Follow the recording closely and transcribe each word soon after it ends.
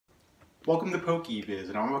Welcome to PokéBiz,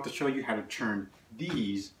 and I'm about to show you how to turn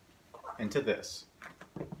these into this.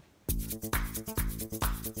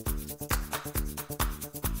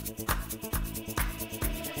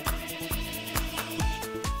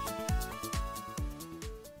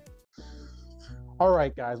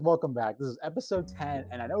 Alright guys, welcome back. This is episode 10,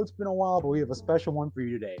 and I know it's been a while, but we have a special one for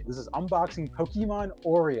you today. This is unboxing Pokemon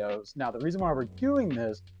Oreos. Now, the reason why we're doing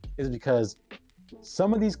this is because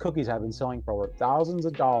some of these cookies have been selling for over thousands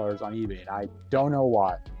of dollars on eBay, and I don't know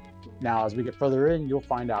why. Now, as we get further in, you'll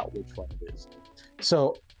find out which one it is.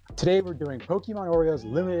 So, today we're doing Pokemon Oreos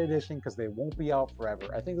Limited Edition because they won't be out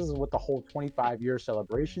forever. I think this is what the whole 25-year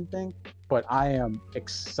celebration thing, but I am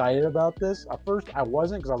excited about this. At first, I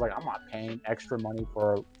wasn't because I was like, I'm not paying extra money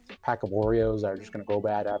for a pack of Oreos that are just going to go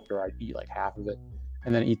bad after I eat like half of it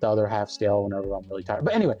and then eat the other half stale whenever I'm really tired.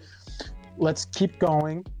 But anyway, let's keep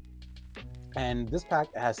going. And this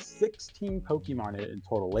pack has 16 Pokemon in it in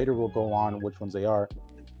total. Later, we'll go on which ones they are.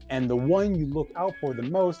 And the one you look out for the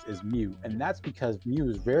most is MEW. And that's because MEW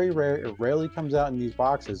is very rare. It rarely comes out in these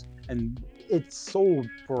boxes. And it's sold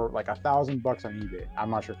for like $1,000 on eBay. I'm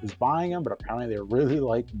not sure who's buying them, but apparently they really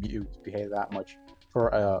like MEW to pay that much for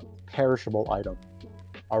a perishable item.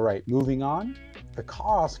 All right, moving on. The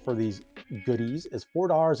cost for these goodies is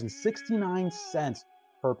 $4.69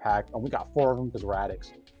 per pack. And we got 4 of them because we're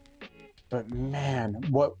addicts. But man,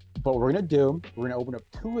 what we're gonna do, we're gonna open up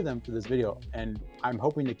 2 of them for this video, and I'm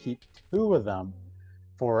hoping to keep 2 of them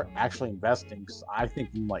for actually investing, because I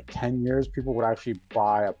think in like 10 years, people would actually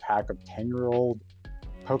buy a pack of 10-year-old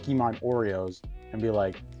Pokemon Oreos and be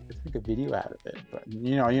like, let's make a video out of it. But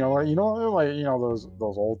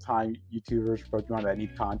those old time YouTubers for Pokemon that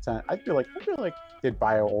need content. I feel like they'd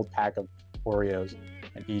buy an old pack of Oreos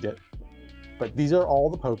and eat it. But these are all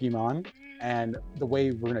the Pokemon. And the way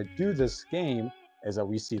we're going to do this game is that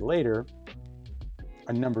we see later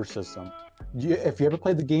a number system. If you ever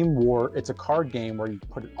played the game War, it's a card game where you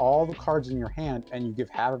put all the cards in your hand and you give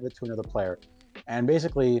half of it to another player. And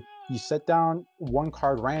basically, you set down one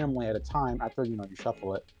card randomly at a time after you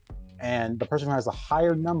shuffle it. And the person who has a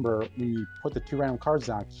higher number, when you put the 2 random cards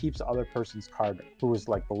down, keeps the other person's card, who is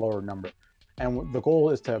like the lower number. And the goal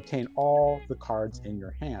is to obtain all the cards in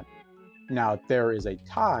your hand. Now, if there is a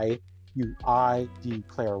tie, I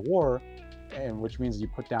declare war, and which means you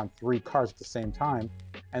put down 3 cards at the same time,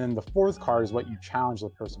 and then the 4th card is what you challenge the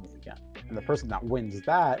person with again. And the person that wins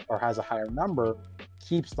that or has a higher number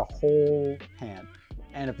keeps the whole hand.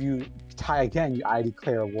 And if you tie again, I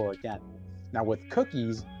declare war again. Now with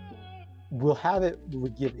cookies, we'll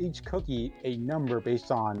give each cookie a number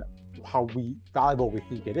based on how valuable we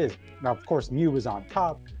think it is. Now, of course, MEW is on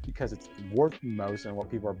top because it's worth the most and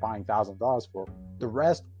what people are buying thousands of dollars for. The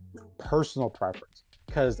rest, personal preference,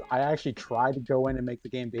 because I actually tried to go in and make the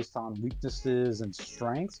game based on weaknesses and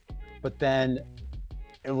strengths, but then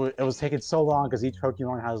it was taking so long because each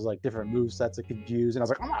Pokemon has like different move sets it could use, and I was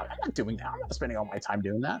like, I'm not doing that. I'm not spending all my time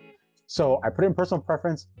doing that. So I put in personal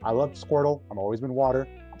preference. I love Squirtle. I've always been water.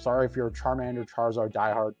 I'm sorry if you're a Charmander, Charizard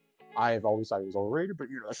diehard. I've always thought it was overrated, but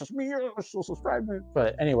that's just me. That's so subscribing.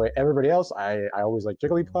 But anyway, everybody else, I always like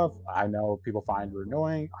Jigglypuff. I know people find her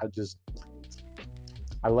annoying.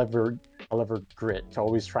 I love her grit to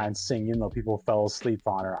always try and sing, even though people fell asleep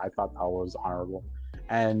on her. I thought that was honorable.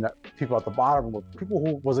 And people at the bottom were people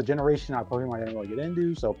who was a generation of Pokemon I didn't really get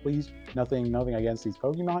into. So please, nothing against these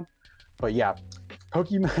Pokemon. But yeah,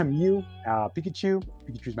 Pokemon MEW, Pikachu.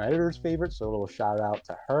 Pikachu's my editor's favorite, so a little shout out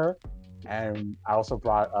to her. And I also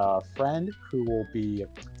brought a friend who will be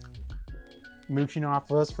mooching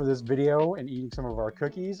off of us for this video and eating some of our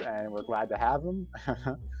cookies, and we're glad to have him.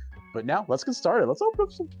 But now, let's get started. Let's open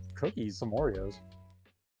up some cookies, some Oreos.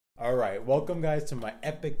 Alright, welcome guys to my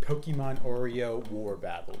epic Pokemon Oreo War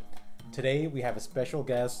Battle. Today, we have a special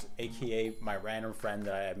guest, aka my random friend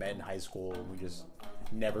that I met in high school. We just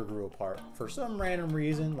never grew apart for some random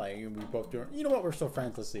reason. Like, we both doing, you know what, we're still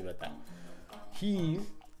friends, let's leave it at that. He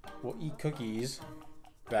will eat cookies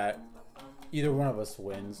that either one of us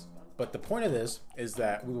wins. But the point of this is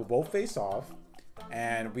that we will both face off.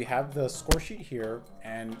 And we have the score sheet here,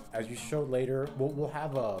 and as you showed later, we'll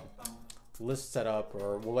have a list set up,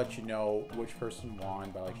 or we'll let you know which person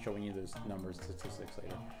won by like showing you those numbers, statistics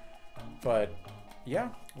later. But yeah,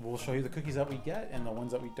 we'll show you the cookies that we get and the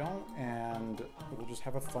ones that we don't, and we'll just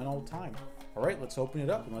have a fun old time. All right, let's open it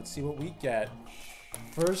up and let's see what we get.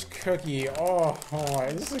 First cookie. Oh,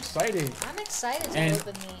 this is exciting. I'm excited to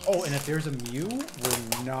open these. Oh, and if there's a MEW,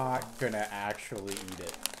 we're not gonna actually eat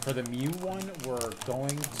it. For the MEW one, we're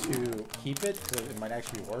going to keep it because it might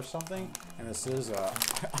actually be worth something. And this is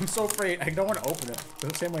I'm so afraid. I don't want to open it.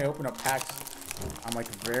 The same way I open up packs, I'm like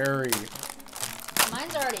very. Mine's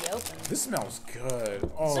Mine's already open. This smells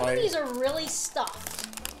good. Oh, Some of these are really stuffed.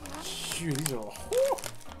 Shoot, these are. Oh,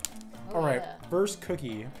 All right, yeah. first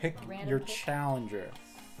cookie. Pick Random your pick. challenger.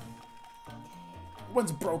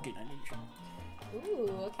 One's broken. I need you. Ooh,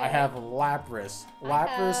 okay. I have Lapras.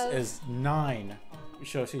 Lapras have- is 9.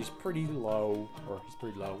 So he's pretty low, or he's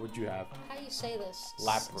pretty low. What'd you have? How do you say this?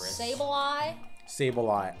 Lapras. Sableye?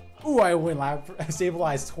 Sableye. Ooh, I win.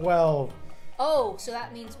 Sableye is 12. Oh, so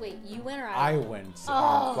that means, wait, you win or I I win? win. So,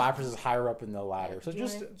 Oh. Lapras is higher up in the ladder. So Do you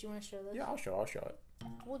just want to show this? yeah, I'll show it.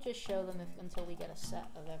 We'll just show them until we get a set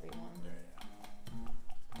of everyone.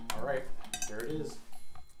 All right, there it is.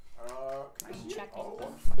 Can I see Check it? Oh,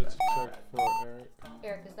 It's a check for Eric.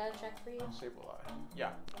 Eric, is that a check for you? Sableye. Yeah.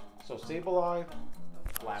 So Sableye,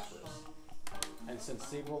 Lapras. And since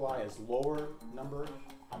Sableye is lower number,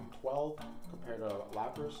 I'm 12 compared to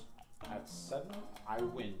Lapras at 7, I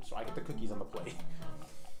win. So I get the cookies on the plate.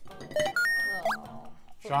 Oh.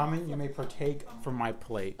 Shaman, you may partake from my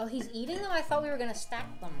plate. Oh, he's eating them? I thought we were going to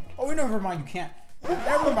stack them. Oh, never mind. You can't.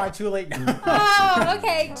 Never mind. Too late now. Oh,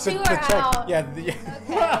 okay. So Two to are check- out. Yeah.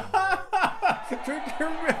 Drink your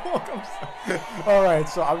milk. All right.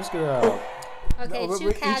 So I'm just gonna. Okay, No, two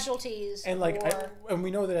each- casualties. And like, for... and we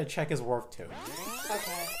know that a check is worth 2. Okay,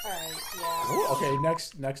 alright, yeah. Ooh, okay.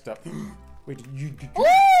 Next up. Wait, did you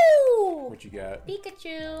Ooh! what you got?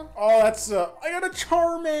 Pikachu. Oh, that's I got a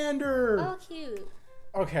Charmander. Oh, cute.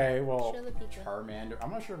 Okay, well, Show the Pikachu. Charmander. I'm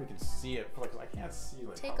not sure if we can see it, because I can't see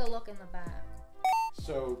like. Take a look in the back.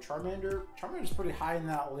 So Charmander's pretty high in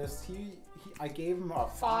that list. I gave him a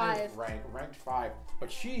 5 rank, ranked 5.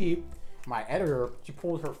 But my editor, she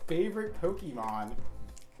pulled her favorite Pokemon,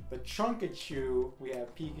 the Chunkachu. We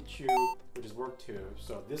have Pikachu, which is worth 2.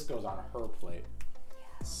 So this goes on her plate.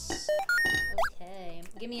 Yes. Okay,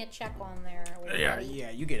 give me a check on there. Yeah,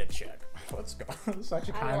 you get a check. Let's go. This is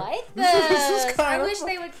actually kind I of. like This is this. kind I of wish fun.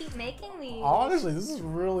 they would keep making these. Honestly, this is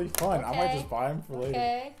really fun. I might Okay. just buy them for later.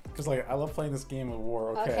 Okay. Because like I love playing this game of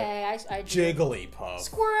war. Okay. Okay, I do. Jigglypuff.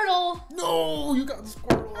 Squirtle. No, you got the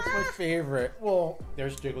Squirtle. That's my favorite. Well,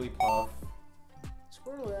 there's Jigglypuff.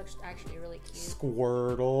 Squirtle looks actually really cute.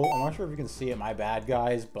 Squirtle. I'm not sure if you can see it. My bad,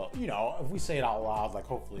 guys. But you know, if we say it out loud, like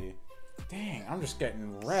hopefully. Dang, I'm just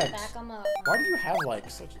getting wrecked. Stack them up. Why do you have like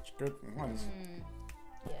such good ones?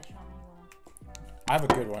 Yeah, show me one. I have a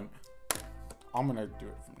good one. I'm gonna do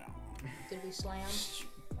it from now on. Did we slam?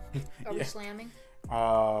 Are we Yeah. slamming?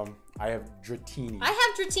 I have Dratini. I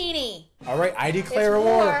have Dratini. All right, I declare It's a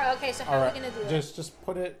war. war. Okay, so how All are right, we gonna do it? just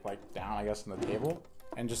put it like down, I guess, on the table,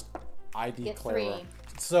 and just I Get declare 3. war.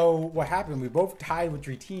 So what happened? We both tied with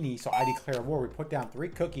Dratini, so I declare war. We put down 3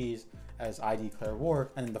 cookies as I declare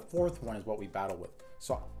war, and then the 4th one is what we battle with.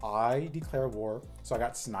 So I declare war. So I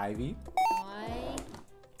got Snivy. I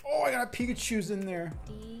Oh, I got Pikachu's in there.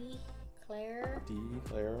 declare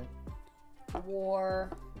Declare.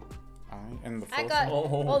 war. And the 4th I got.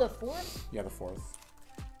 one? Oh, the 4th? Yeah, the 4th.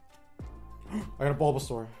 I got a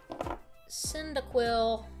Bulbasaur.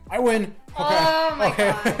 Cyndaquil. I win. Okay. Oh my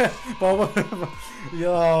okay. Yeah,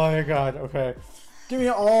 oh my god. Okay. Give me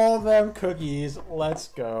all them cookies. Let's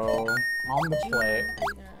go. On the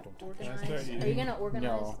plate. Are you gonna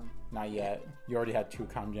organize No, them? not yet. You already had 2.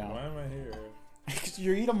 Calm Why down. am I here? Because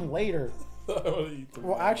you eat them later. I wanna eat them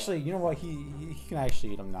Well, now. actually, you know what? He can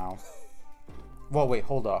actually eat them now. Well, wait,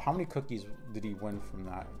 hold up. How many cookies did he win from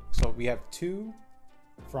that? So we have 2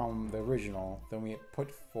 from the original. Then we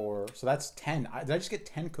put 4. So that's 10. Did I just get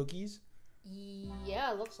 10 cookies?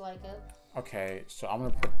 Yeah, it looks like it. Okay, so I'm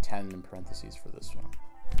gonna put 10 in parentheses for this one.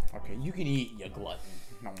 Okay, you can eat, you glutton.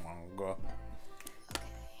 No longer.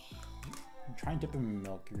 Try and dip them in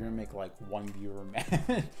milk. You're gonna make like 1 viewer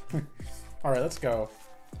mad. All right, let's go.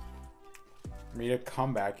 Made a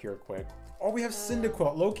comeback here quick. Oh, we have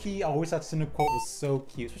Cyndaquil. Low key, I always thought Cyndaquil was so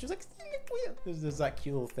cute. So she's like, Cyndaquil. There's that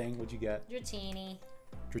cute little thing. What'd you get? Dratini.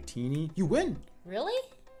 Dratini. You win. Really?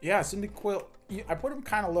 Yeah, Cyndaquil. I put him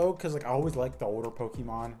kind of low because like I always like the older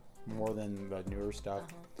Pokemon more than the newer stuff.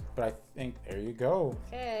 But I think there you go.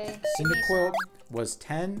 Okay. Cyndaquil was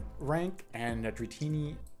 10 rank, and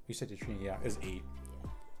Dratini. You said Dratini, yeah, is 8.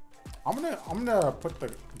 I'm gonna put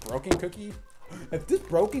the broken cookie. If this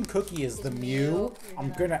broken cookie is the Mew,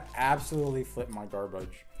 I'm gonna absolutely flip my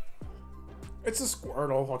garbage. It's a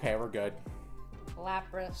Squirtle. Okay, we're good.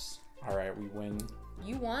 Lapras. All right, we win.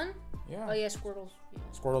 You won? Yeah. Oh yeah, Squirtle's. Yeah.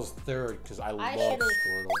 Squirtle's 3rd because I love should've-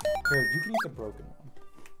 Squirtle. Here, you can eat the broken one.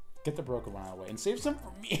 Get the broken one out of the way and save some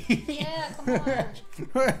for me. Yeah, come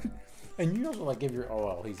on. And you also like give your. Oh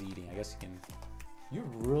well, he's eating. I guess you can. You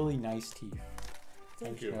have really nice teeth.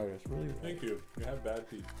 Thank you. Notice, really. Thank you. You have bad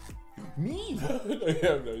teeth. Me? You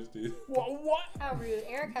have nice teeth. What? How rude.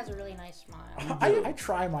 Eric has a really nice smile. I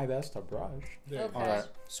try my best to brush. Yeah. Okay. Alright.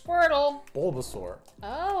 Squirtle. Bulbasaur.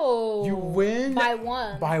 Oh. You win by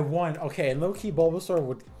one. by one. Okay, and low-key Bulbasaur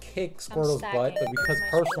would kick Squirtle's stacking. butt, but because There's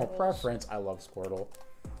my personal Squirtles. preference, I love Squirtle.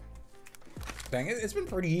 Dang, it's been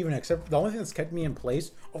pretty even, except the only thing that's kept me in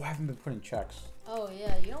place. Oh, I haven't been putting checks. Oh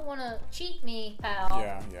yeah, you don't want to cheat me, pal.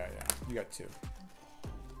 Yeah. You got 2.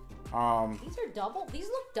 These are double. These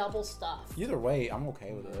look double stuffed. Either way, I'm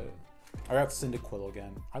okay with it. I got Cyndaquil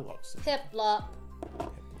again. I love Cyndaquil. Piplup.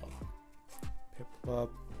 Piplup.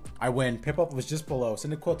 I win. Piplup was just below.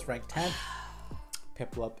 Cyndaquil's ranked 10th.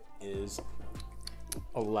 Piplup is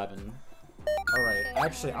 11. All right.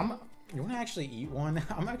 Actually, you want to actually eat one?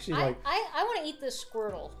 I'm actually like. I want to eat this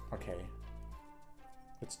Squirtle. Okay.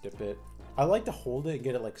 Let's dip it. I like to hold it and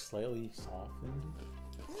get it like slightly softened.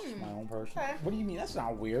 My own person. Okay. What do you mean? That's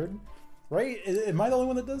not weird, right? Am I the only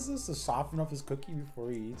one that does this to soften up his cookie before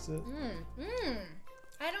he eats it?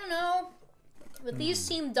 I don't know, but these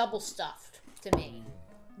seem double stuffed to me.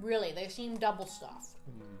 Really, they seem double stuffed.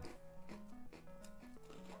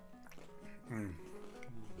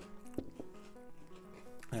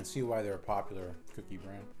 And see why they're a popular cookie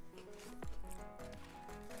brand.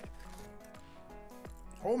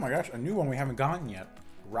 Oh my gosh, a new one we haven't gotten yet.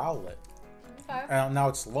 Rowlet. Okay. Now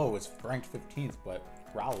it's low, it's ranked 15th, but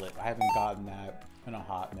Rowlet, I haven't gotten that in a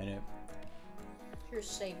hot minute. Here's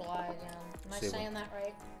Sableye again. Am I Sable. saying that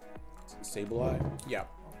right? Sableye? Yeah.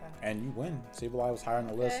 Okay. And you win. Sableye was higher on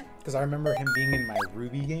the list. Okay. Because I remember him being in my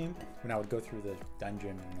Ruby game when I would go through the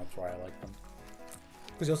dungeon, and that's why I liked him.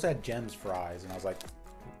 Because he also had gems for eyes, and I was like,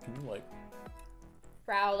 can you like...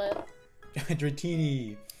 Rowlet.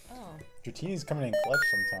 Dratini. Oh. Dratini's coming in clutch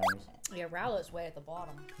sometimes. Yeah, Rowlet's way at the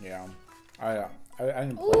bottom. Yeah. I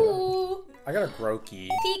didn't play that. Ooh. I got a Grookey.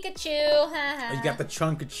 Pikachu. You got the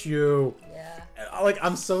Chunkachu. Yeah. Like,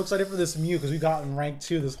 I'm so excited for this Mew because we've gotten rank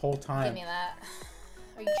 2 this whole time. Give me that.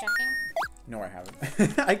 Are you checking? No, I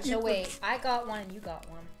haven't. I keep So wait, I got one and you got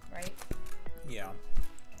one, right? Yeah.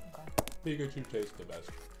 Okay. Pikachu tastes the best.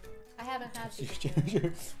 I haven't had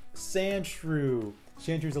Pikachu. Sandshrew.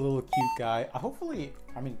 Sandshrews a little cute guy. Hopefully,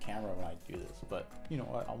 I'm in camera when I do this, but you know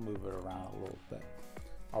what? I'll move it around a little bit.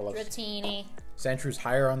 I love Dratini. Sandshrews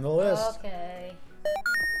higher on the list. Okay.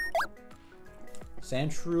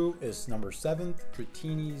 Sandshrew is number 7.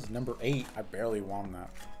 Dratini's number 8. I barely won that.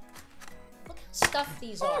 Look how stuffed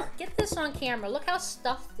these are. Get this on camera. Look how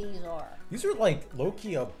stuffed these are. These are like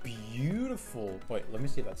low-key a beautiful. Wait, let me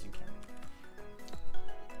see if that's in camera.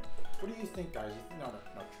 What do you think, guys? You think no.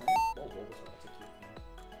 Oh, Bulbasaur, that's a cute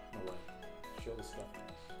thing. No way. Show the stuff.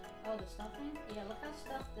 Oh, the stuffing? Yeah, look how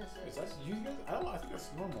stuffed this Is is. that you guys? I don't know. I think that's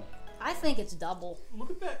normal. I think it's double.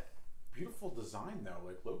 Look at that beautiful design, though.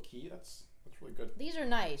 Like low key, that's really good. These are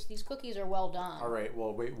nice. These cookies are well done. All right.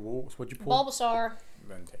 Well, wait. What'd you pull? Bulbasaur.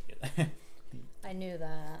 Then take it. I knew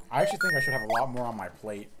that. I actually think I should have a lot more on my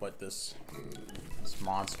plate, but this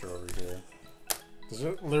monster over here. This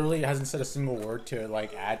literally hasn't said a single word to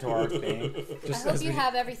like add to our thing. Just I hope you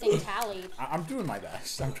have everything tallied. I'm doing my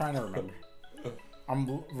best. I'm trying to remember.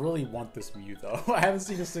 Really want this Mew though. I haven't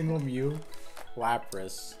seen a single Mew.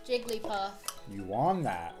 Lapras. Jigglypuff. You won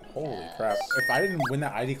that. Holy Yes. crap. If I didn't win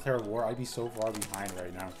that I Declare War, I'd be so far behind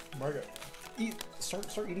right now. Margaret. Start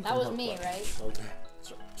eating That from was her me, plate. right? Okay.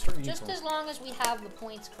 Start eating Just from as long as we have the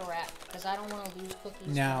points correct, because I don't want to lose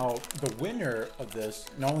cookies. Now, the winner of this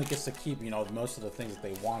not only gets to keep, most of the things that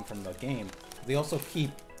they won from the game, they also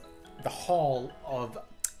keep the haul of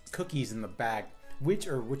cookies in the bag, which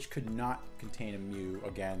could not contain a Mew.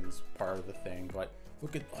 Again, is part of the thing. But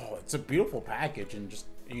look at, it's a beautiful package, and just,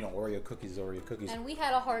 Oreo cookies. And we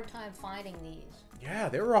had a hard time finding these. Yeah,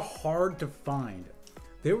 they were hard to find.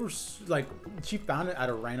 They were like, she found it at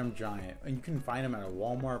a random giant, and you couldn't find them at a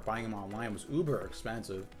Walmart. Buying them online was uber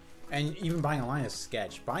expensive, and even buying online is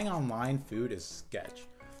sketch. Buying online food is sketch.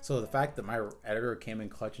 So the fact that my editor came in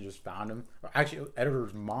clutch and just found them, or actually,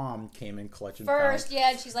 editor's mom came in clutch and First, found. yeah,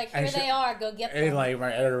 and she's like, here they are, go get them. And like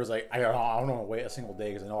my editor was like, I don't want to wait a single day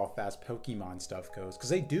because I know how fast Pokemon stuff goes. Because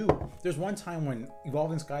they do. There's one time when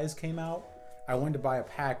Evolving Skies came out, I wanted to buy a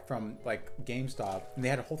pack from like GameStop, and they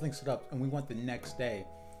had a whole thing set up, and we went the next day.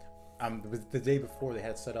 The day before they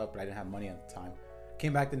had it set up, but I didn't have money at the time.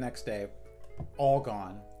 Came back the next day, all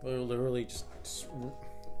gone. Literally just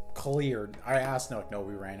cleared. I asked, no,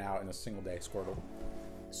 we ran out in a single day. Squirtle.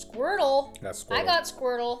 Squirtle? That's Squirtle. I got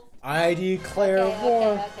Squirtle. I declare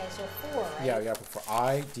war. Okay, so 4, right? Yeah, before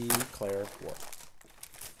I declare war.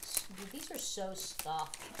 Dude, these are so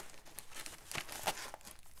stuffed.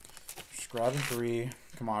 grabbing 3.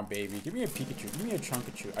 Come on, baby. Give me a Pikachu. Give me a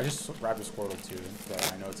Chunkachu. I just grabbed a Squirtle too,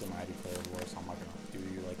 but I know it's in my ID player war, so I'm not gonna do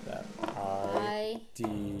you like that.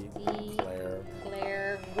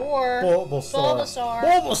 Player war. Bulbasaur.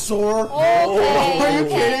 Bulbasaur. Okay. Are you Okay,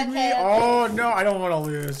 kidding me? okay. Oh no, I don't want to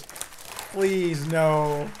lose. Please,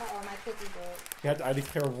 no. Uh-oh, my cookie broke. You have to ID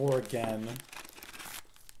declare war again.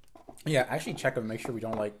 Yeah, actually check them. Make sure we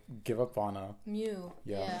don't like give up on a Mew.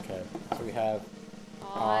 Yeah. Okay. So we have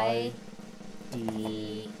I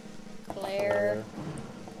declare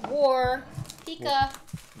war. Pika.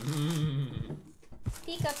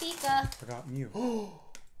 Pika, Pika. Forgot Mew.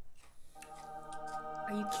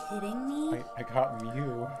 Are you kidding me? I got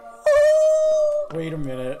Mew. Wait a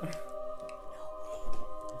minute.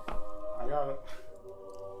 I got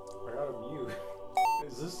a Mew.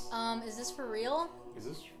 Is this for real? Is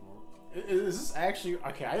this actually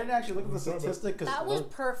okay? I didn't actually look at the statistic because That was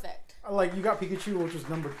perfect. Like you got Pikachu, which was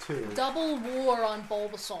number 2. Double war on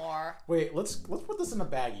Bulbasaur. Wait, let's put this in a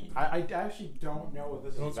baggie. I actually don't know what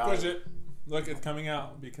this Don't is. squish it. Look, it's coming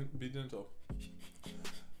out. Be gentle.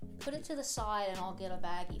 Put it to the side and I'll get a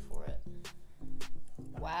baggie for it.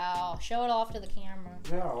 Wow. Show it off to the camera.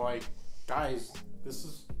 Yeah, like, guys, this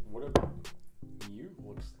is what a Mew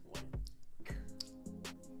looks like.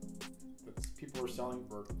 People are selling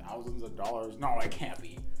for thousands of dollars. No, it can't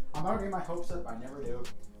be. I'm not getting my hopes up. I never do.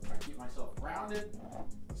 I keep myself grounded.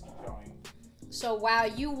 Let's keep going. So, wow,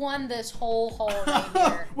 you won this whole haul right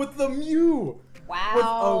here. With the Mew!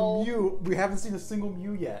 Wow. With a Mew. We haven't seen a single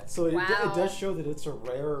Mew yet. So it does show that it's a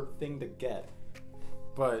rare thing to get.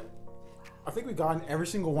 But I think we've gotten every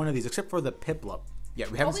single one of these except for the Piplup. Yeah,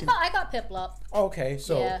 we haven't seen. I got Piplup. Okay,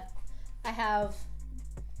 so. Yeah. I have.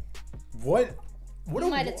 What You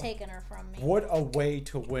might have taken her from me. What a way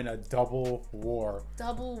to win a double war.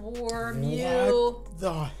 Double war, Mew. What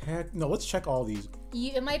the heck? No, let's check all these.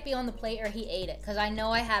 It might be on the plate or he ate it, because I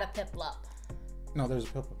know I had a Piplup. No, there's a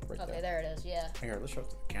Piplup right there. Okay, there it is, yeah. Here, let's show it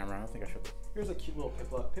to the camera. I don't think I showed it. Here's a cute little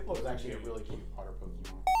Piplup. Piplup is actually a really cute water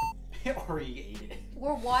Pokemon. Or he ate it.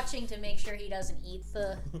 We're watching to make sure he doesn't eat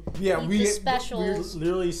the, yeah, the specials. We were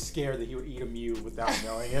literally scared that he would eat a Mew without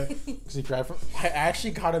knowing it. Because he grabbed from... I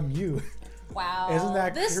actually got a Mew. Wow. Isn't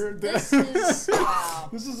that this is wow.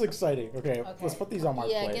 This is exciting. Okay, let's put these on my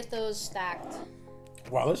plate. Yeah, get those stacked.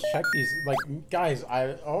 Wow, let's check these. Like, guys,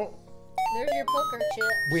 there's your poker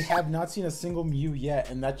chip. We have not seen a single Mew yet,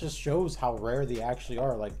 and that just shows how rare they actually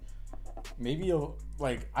are. Like, maybe Wow.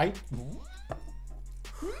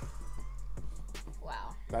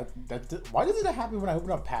 Why does it happen when I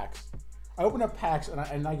open up packs? I open up packs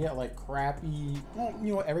and I get like crappy. Well, you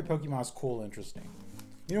know what? Every Pokemon is cool, and interesting.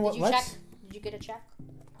 You know what? Did you get a check?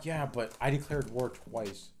 Yeah, but I declared war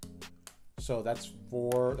twice, so that's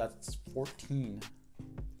 4. That's 14.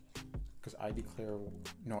 Because I declare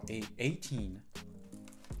 18.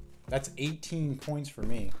 That's 18 points for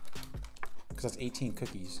me. Because that's 18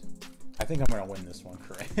 cookies. I think I'm gonna win this one,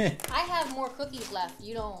 correct? I have more cookies left.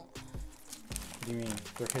 You don't. What do you mean?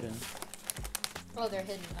 They're hidden. Oh, they're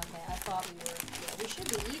hidden. Okay, I thought we were. Yeah, we should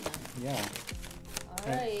be even. Yeah. All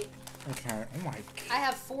right. Okay. Oh my. I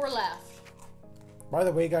have 4 left. By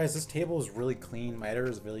the way, guys, this table is really clean. My editor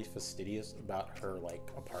is really fastidious about her like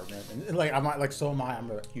apartment, and like I'm not like so am I. I'm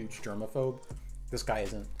a huge germaphobe. This guy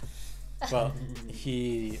isn't, but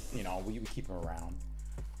he, we keep him around.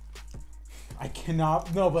 I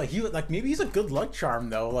cannot. No, but he like maybe he's a good luck charm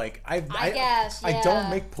though. Like I guess yeah. I don't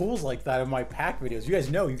make pulls like that in my pack videos. You guys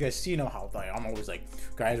know. You guys see how like I'm always like,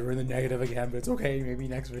 guys, we're in the negative again, but it's okay. Maybe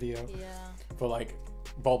next video. Yeah. But like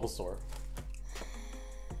Bulbasaur.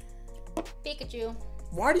 Pikachu.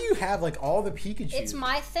 Why do you have like all the Pikachu? It's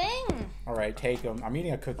my thing. All right, take them. I'm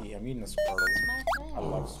eating a cookie. I'm eating a Squirtle. It's my thing. I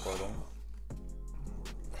love Squirtle.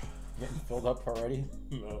 Getting filled up already?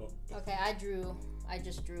 No. Okay, I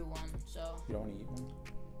just drew one, so. You don't want to eat one?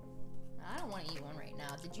 I don't want to eat one right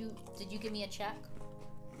now. Did you give me a check?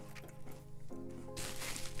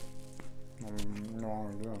 No,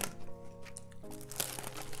 I'm doing it.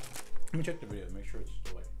 Let me check the video. Make sure it's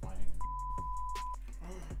still like flying.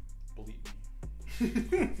 Believe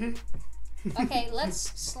me. Okay, let's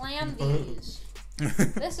slam these.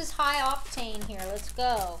 This is high octane here. Let's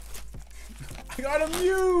go. I got a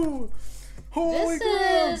Mew! Holy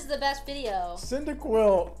crap! This is the best video.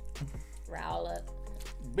 Cyndaquil. Rowlet.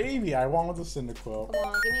 Baby, I wanted the Cyndaquil. Come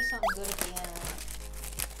on, give me something good at the end.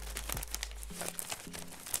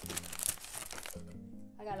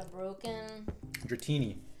 I got a broken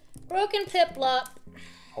Piplup.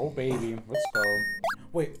 Oh baby, let's go.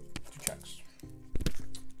 Wait, 2 checks.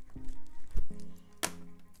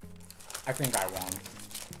 I think I won.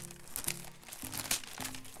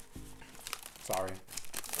 Sorry.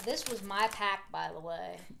 This was my pack, by the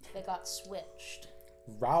way. They got switched.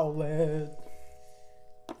 Rowlet.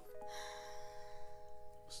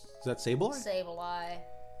 Is that Sableye? Sableye.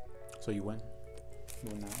 So you win. You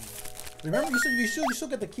win that one. Remember, you still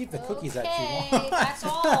get to keep the cookies that you Okay, want. that's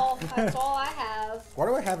all. That's all I have. Why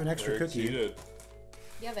do I have an extra Very cookie? cheated.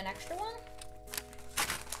 You have an extra one?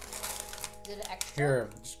 Is it extra? Here,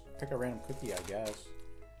 just pick a random cookie, I guess.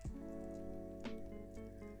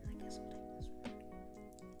 I guess I'll take this one.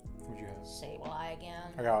 What'd you have? Sableye again.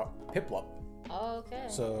 I got Piplup. Okay.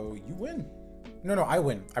 So you win. No, I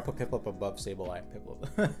win. I put Piplup above Sableye. Piplup.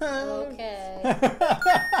 Okay.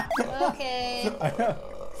 Okay.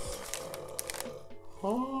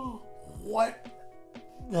 Oh, what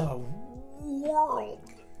the world?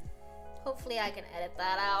 Hopefully I can edit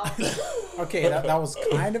that out. Okay, that was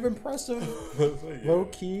kind of impressive, low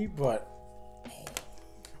key, but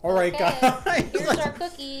all right, Okay, guys. here's our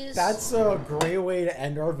cookies. That's a great way to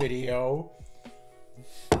end our video.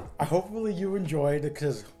 Hopefully you enjoyed it,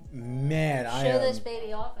 because man, Show this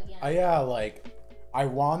baby off again. I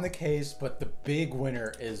won the case, but the big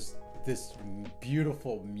winner is this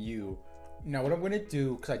beautiful Mew. Now what I'm gonna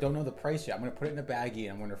do, because I don't know the price yet, I'm gonna put it in a baggie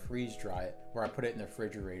and I'm gonna freeze dry it, where I put it in the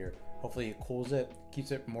refrigerator. Hopefully it cools it, keeps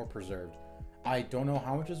it more preserved. I don't know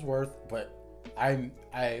how much it's worth, but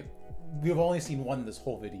we've only seen one this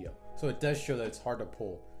whole video, so it does show that it's hard to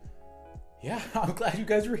pull. Yeah, I'm glad you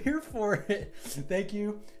guys were here for it. Thank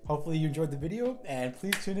you. Hopefully you enjoyed the video, and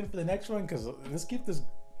please tune in for the next one, because let's keep this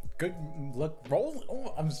good luck rolling.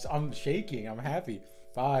 Oh, I'm shaking. I'm happy.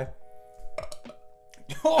 Bye.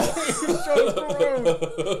 Oh, you're so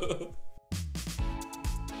gross.